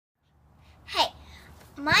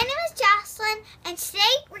My name is Jocelyn, and today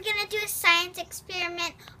we're going to do a science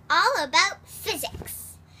experiment all about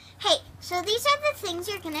physics. Hey, so these are the things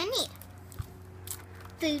you're going to need.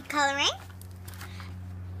 Food coloring,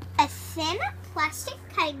 a thin plastic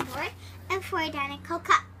cutting board, and 4 identical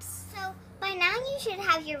cups. So by now you should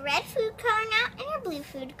have your red food coloring out and your blue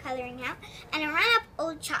food coloring out, and a run-up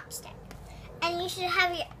old chopstick. And you should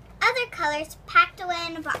have your other colors packed away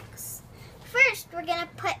in a box. First, we're going to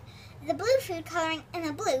put the blue food coloring in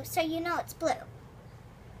the blue so you know it's blue.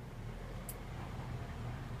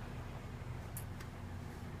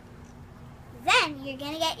 Then you're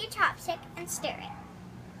going to get your chopstick and stir it.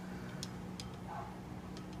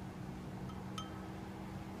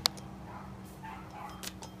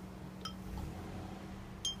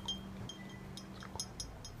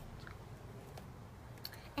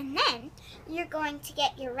 And then you're going to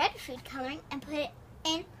get your red food coloring and put it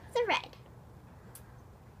in the red.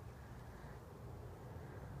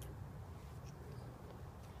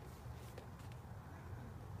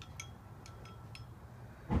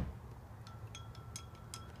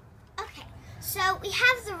 So we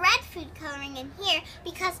have the red food coloring in here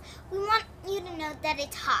because we want you to know that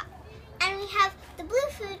it's hot. And we have the blue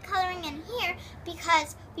food coloring in here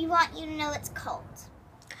because we want you to know it's cold.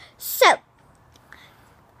 So,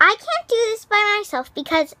 I can't do this by myself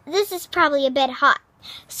because this is probably a bit hot.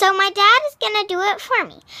 So my dad is going to do it for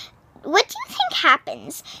me. What do you think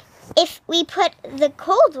happens if we put the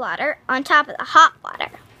cold water on top of the hot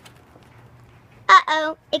water?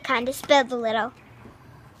 Uh-oh, it kind of spilled a little.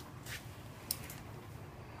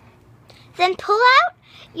 Then pull out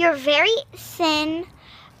your very thin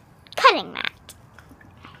cutting mat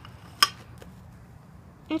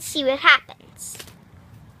and see what happens.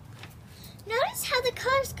 Notice how the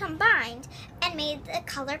colors combined and made the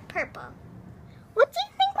color purple. What do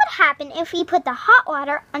you think would happen if we put the hot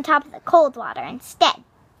water on top of the cold water instead?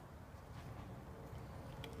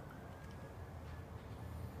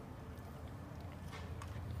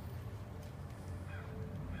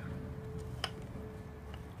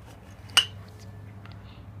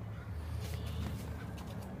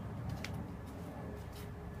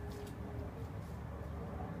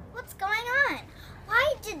 What's going on?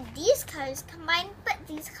 Why did these colors combine but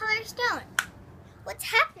these colors don't? What's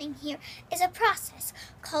happening here is a process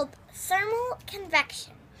called thermal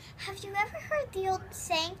convection. Have you ever heard the old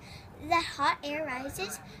saying that hot air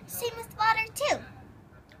rises? Same with water too.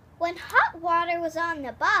 When hot water was on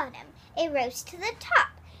the bottom, it rose to the top.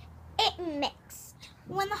 It mixed.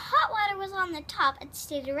 When the hot water was on the top, it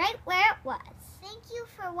stayed right where it was. Thank you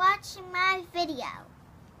for watching my video.